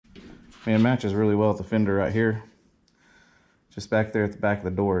Man, it matches really well with the fender right here. Just back there at the back of the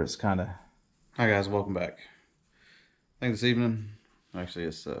door is kind of... Hi guys, welcome back. I think this evening, actually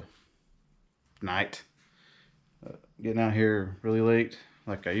it's night. Getting out here really late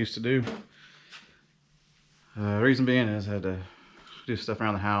like I used to do. Reason being is I had to do stuff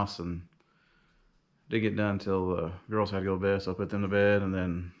around the house and didn't get done until the girls had to go to bed, so I put them to bed. And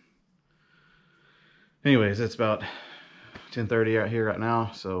then anyways, it's about 10:30 out here right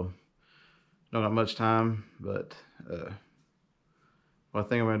now, so don't got much time. But what I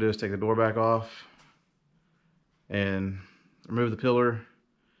think I'm gonna do is take the door back off and remove the pillar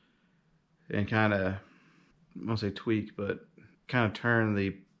and kind of, I won't say tweak, but kind of turn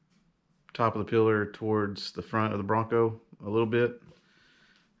the top of the pillar towards the front of the Bronco a little bit,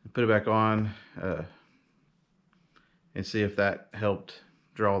 and put it back on, and see if that helped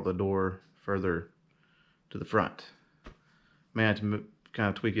draw the door further to the front. May have to kind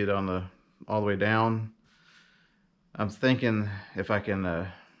of tweak it on the all the way down. I'm thinking if I can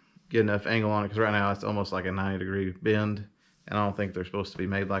get enough angle on it, because right now it's almost like a 90-degree bend, and I don't think they're supposed to be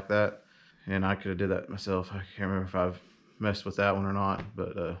made like that. And I could have did that myself. I can't remember if I've messed with that one or not,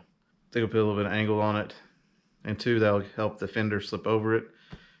 but I think I'll put a little bit of angle on it. And two, that'll help the fender slip over it.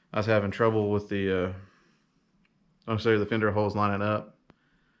 I was having trouble with the, I'll show you the fender holes lining up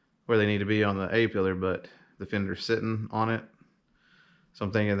where they need to be on the A pillar, but the fender's sitting on it. So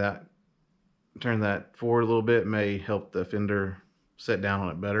I'm thinking that turn that forward a little bit may help the fender set down on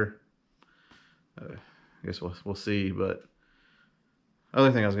it better. I guess we'll see. But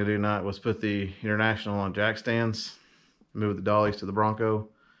other thing I was gonna do tonight was put the International on jack stands, move the dollies to the Bronco.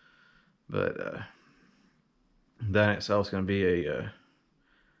 But that in itself is gonna be a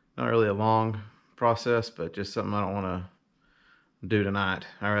not really a long process, but just something I don't want to do tonight.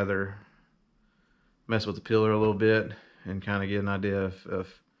 I'd rather mess with the pillar a little bit and kind of get an idea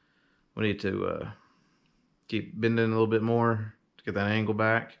if we need to keep bending a little bit more to get that angle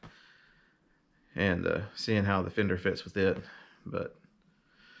back, and seeing how the fender fits with it. But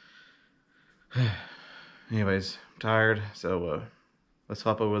anyways, I'm tired, so let's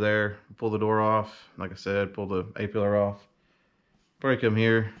hop over there, pull the door off. Like I said, pull the A pillar off. Probably come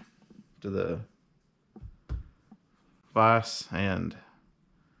here to the vise and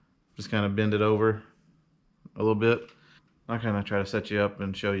just kind of bend it over a little bit. I kind of try to set you up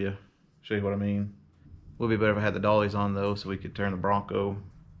and show you what I mean. Would be better if I had the dollies on though, so we could turn the Bronco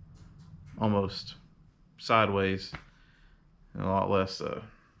almost sideways and a lot less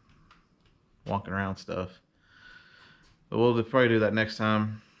walking around stuff. But we'll probably do that next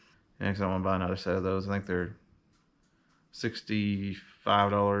time. Yeah, because I want to buy another set of those. I think they're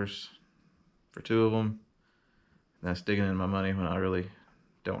 $65 for two of them. And that's digging in my money when I really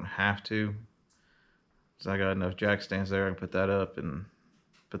don't have to. So I got enough jack stands there, I can put that up and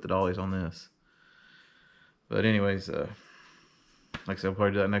put the dollies on this. But anyways, like I said, we'll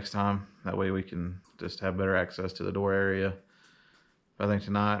probably do that next time. That way we can just have better access to the door area. But I think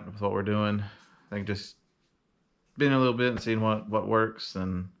tonight, with what we're doing, I think just bending a little bit and seeing what works,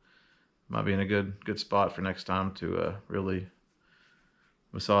 and might be in a good spot for next time to really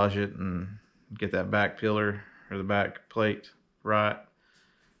massage it and get that back pillar or the back plate right,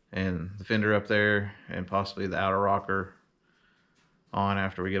 and the fender up there, and possibly the outer rocker on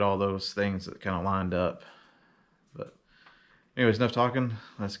after we get all those things that kind of lined up. But anyways, enough talking.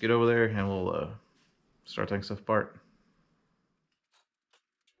 Let's get over there and we'll start taking stuff apart.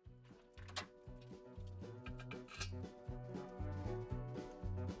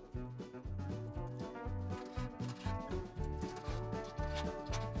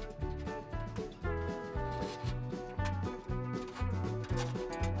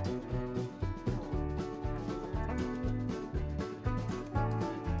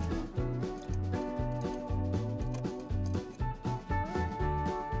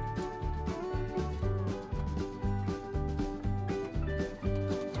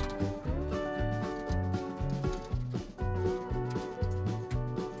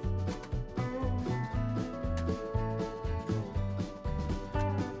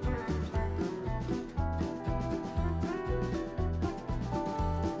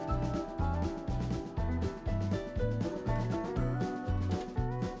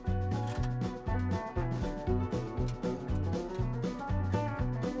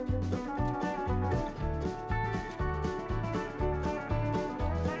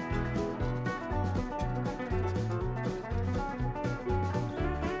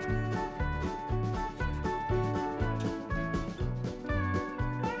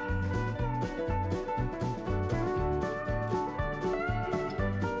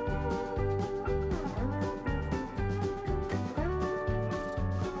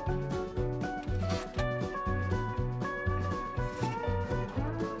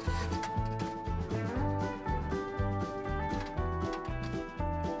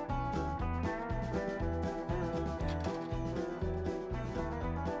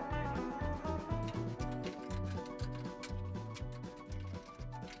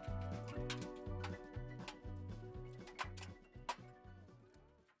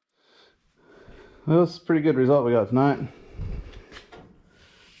 Well, it's a pretty good result we got tonight.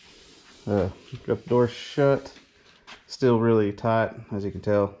 Got the door shut. Still really tight, as you can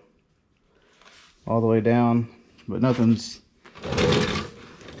tell, all the way down, but nothing's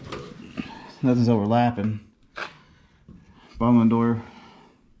overlapping. Bottom of the door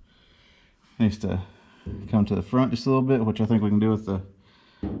needs to come to the front just a little bit, which I think we can do with the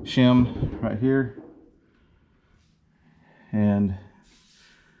shim right here. And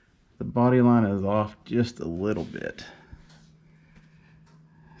the body line is off just a little bit,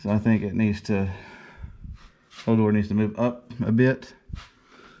 so I think it needs to, whole door needs to move up a bit.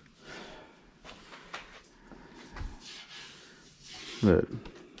 But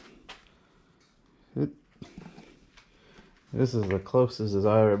this is the closest as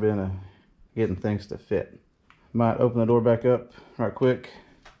I've ever been to getting things to fit. Might open the door back up right quick,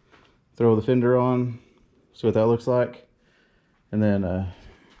 throw the fender on, see what that looks like, and then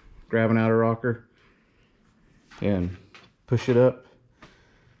grab an outer rocker and push it up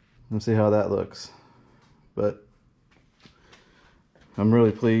and see how that looks. But I'm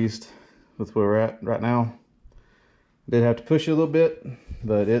really pleased with where we're at right now. Did have to push it a little bit,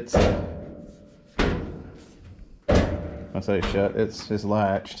 but it's, I say shut, it's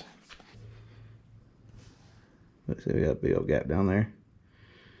latched. Let's see, we got a big old gap down there.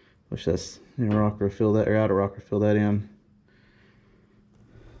 Wish that's inner rocker fill that, or outer rocker fill that in.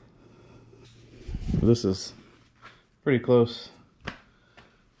 This is pretty close,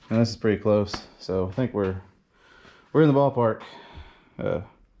 and this is pretty close, so I think we're in the ballpark.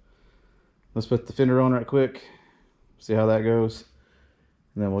 Let's put the fender on right quick, see how that goes,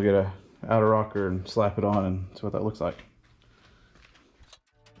 and then we'll get a outer rocker and slap it on and see what that looks like.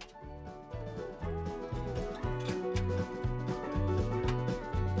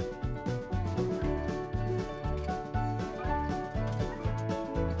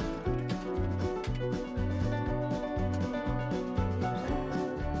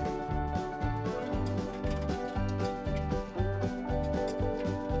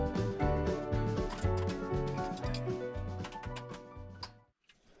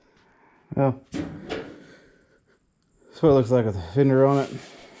 Well, that's what it looks like with the fender on it.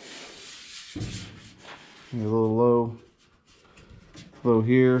 A little low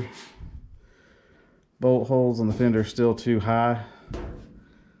here. Bolt holes on the fender are still too high to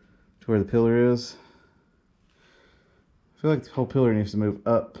where the pillar is. I feel like the whole pillar needs to move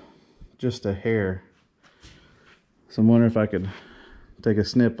up just a hair. So I'm wondering if I could take a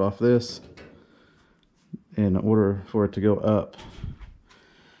snip off this in order for it to go up.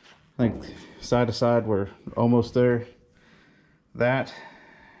 I think side to side we're almost there. That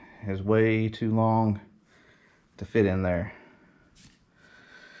is way too long to fit in there.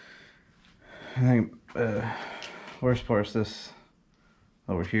 I think worst part is this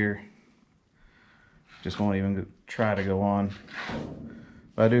over here. Just won't even try to go on.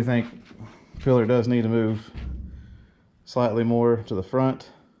 But I do think the pillar does need to move slightly more to the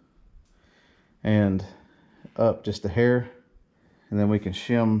front and up just a hair, and then we can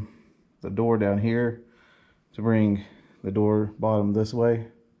shim the door down here to bring the door bottom this way.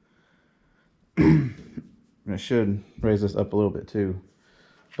 And it should raise this up a little bit too,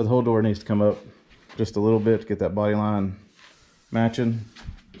 but the whole door needs to come up just a little bit to get that body line matching.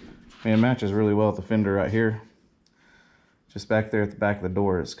 I mean, it matches really well with the fender right here. Just back there at the back of the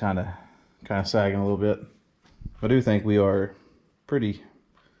door, it's kind of sagging a little bit. I do think we are pretty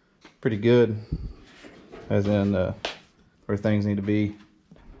good, as in where things need to be,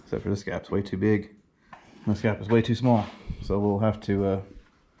 except for this gap's way too big. This gap is way too small, so we'll have to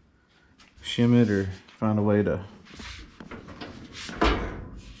shim it or find a way to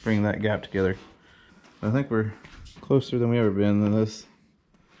bring that gap together. I think we're closer than we ever been, and this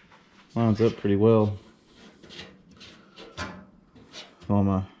lines up pretty well. All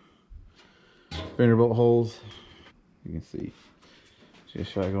my fender bolt holes, you can see. Just a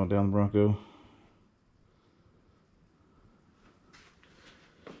shot going down the Bronco.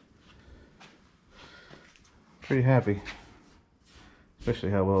 Pretty happy,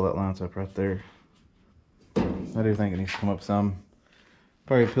 especially how well that lines up right there. I do think it needs to come up some.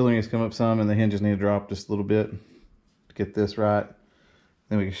 Probably the pillar needs to come up some, and the hinges need to drop just a little bit to get this right.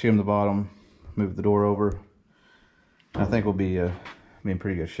 Then we can shim the bottom, move the door over. I think we'll be in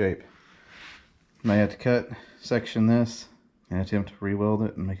pretty good shape. May have to cut section this and attempt to re-weld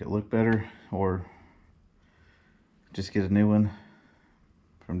it and make it look better, or just get a new one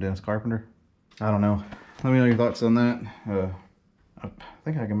from Dennis Carpenter. I don't know. Let me know your thoughts on that. I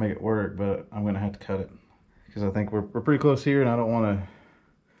think I can make it work, but I'm gonna have to cut it because I think we're pretty close here, and I don't want to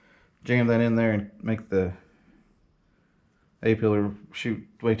jam that in there and make the A-pillar shoot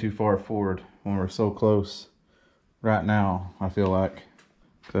way too far forward when we're so close right now, I feel like.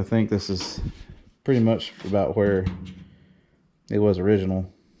 So I think this is pretty much about where it was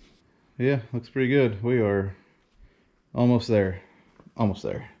original. Yeah, looks pretty good. We are almost there. Almost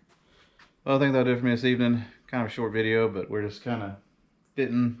there. Well, I think that'll do it for me this evening. Kind of a short video, but we're just kind of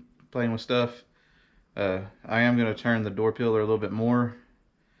fitting, playing with stuff. I am going to turn the door pillar a little bit more.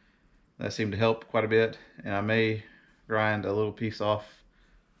 That seemed to help quite a bit. And I may grind a little piece off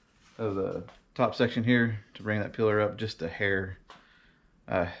of the top section here to bring that pillar up just a hair.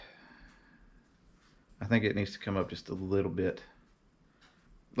 I think it needs to come up just a little bit.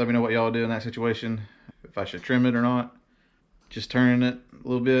 Let me know what y'all do in that situation, if I should trim it or not. Just turning it a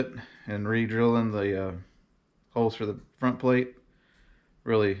little bit and re-drilling the holes for the front plate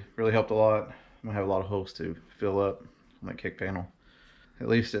really helped a lot. I'm gonna have a lot of holes to fill up on that kick panel. At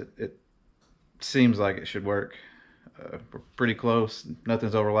least it seems like it should work. We're pretty close,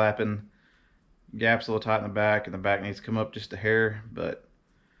 nothing's overlapping. Gap's a little tight in the back, and the back needs to come up just a hair, but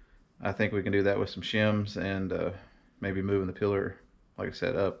I think we can do that with some shims and maybe moving the pillar, like I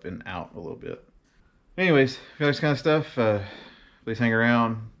said, up and out a little bit. Anyways, if you like this kind of stuff, please hang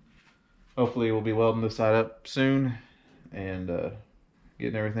around. Hopefully we'll be welding this side up soon and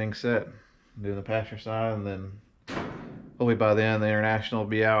getting everything set. Doing the passenger side, and then hopefully by then the International will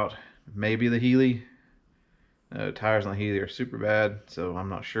be out. Maybe the Healy. Tires on the Healy are super bad, so I'm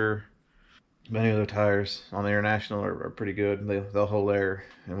not sure. Many of the tires on the International are pretty good. They'll hold air,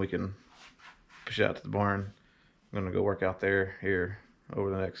 and we can push it out to the barn. I'm gonna go work out there here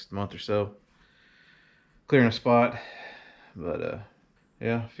over the next month or so, clearing a spot. But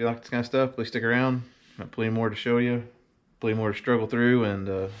yeah, if you like this kind of stuff, please stick around. Got plenty more to show you, plenty more to struggle through,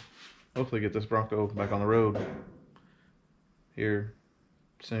 and hopefully get this Bronco back on the road here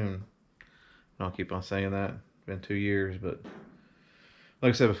soon. I'll keep on saying that. It's been 2 years, but like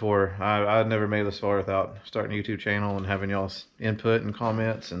I said before, I'd never made this far without starting a YouTube channel and having y'all's input and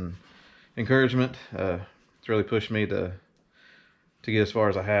comments and encouragement. It's really pushed me to get as far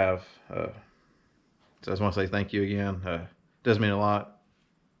as I have. So I just want to say thank you again. It does mean a lot,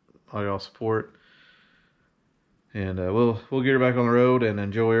 all y'all's support. And we'll get her back on the road and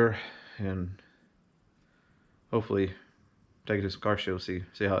enjoy her, and hopefully take it to some car shows, see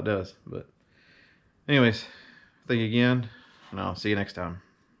how it does. But anyways, thank you again, and I'll see you next time.